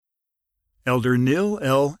Elder Neil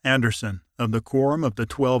L. Anderson of the Quorum of the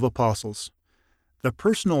 12 Apostles. The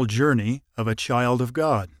Personal Journey of a Child of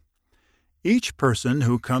God. Each person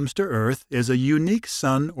who comes to earth is a unique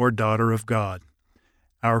son or daughter of God.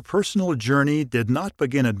 Our personal journey did not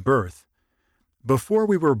begin at birth. Before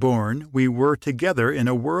we were born, we were together in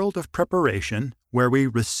a world of preparation where we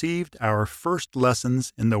received our first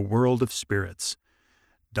lessons in the world of spirits.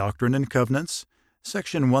 Doctrine and Covenants,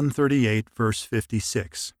 section 138, verse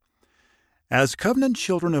 56. As covenant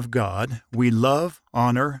children of God, we love,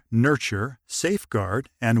 honor, nurture, safeguard,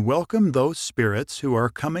 and welcome those spirits who are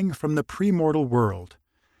coming from the premortal world.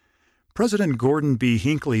 President Gordon B.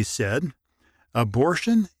 Hinckley said,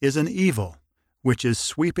 "Abortion is an evil which is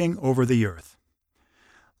sweeping over the earth."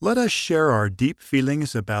 Let us share our deep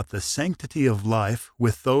feelings about the sanctity of life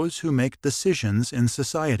with those who make decisions in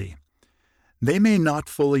society. They may not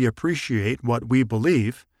fully appreciate what we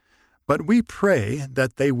believe, but we pray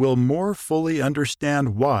that they will more fully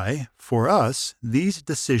understand why, for us, these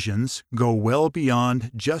decisions go well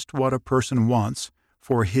beyond just what a person wants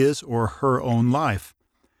for his or her own life.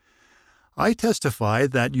 I testify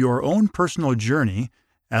that your own personal journey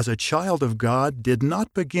as a child of God did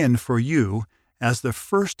not begin for you as the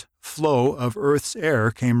first flow of Earth's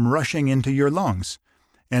air came rushing into your lungs,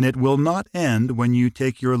 and it will not end when you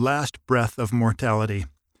take your last breath of mortality.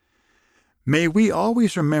 May we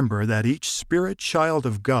always remember that each spirit child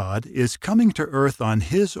of God is coming to earth on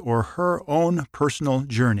his or her own personal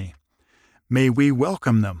journey. May we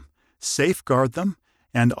welcome them, safeguard them,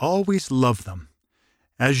 and always love them.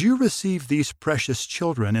 As you receive these precious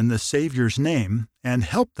children in the Savior's name and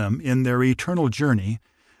help them in their eternal journey,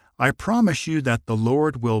 I promise you that the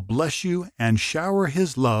Lord will bless you and shower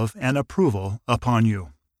His love and approval upon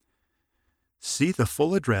you. See the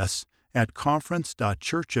full address at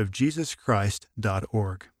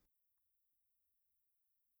conference.churchofjesuschrist.org.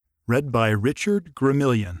 Read by Richard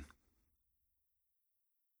Gramillion.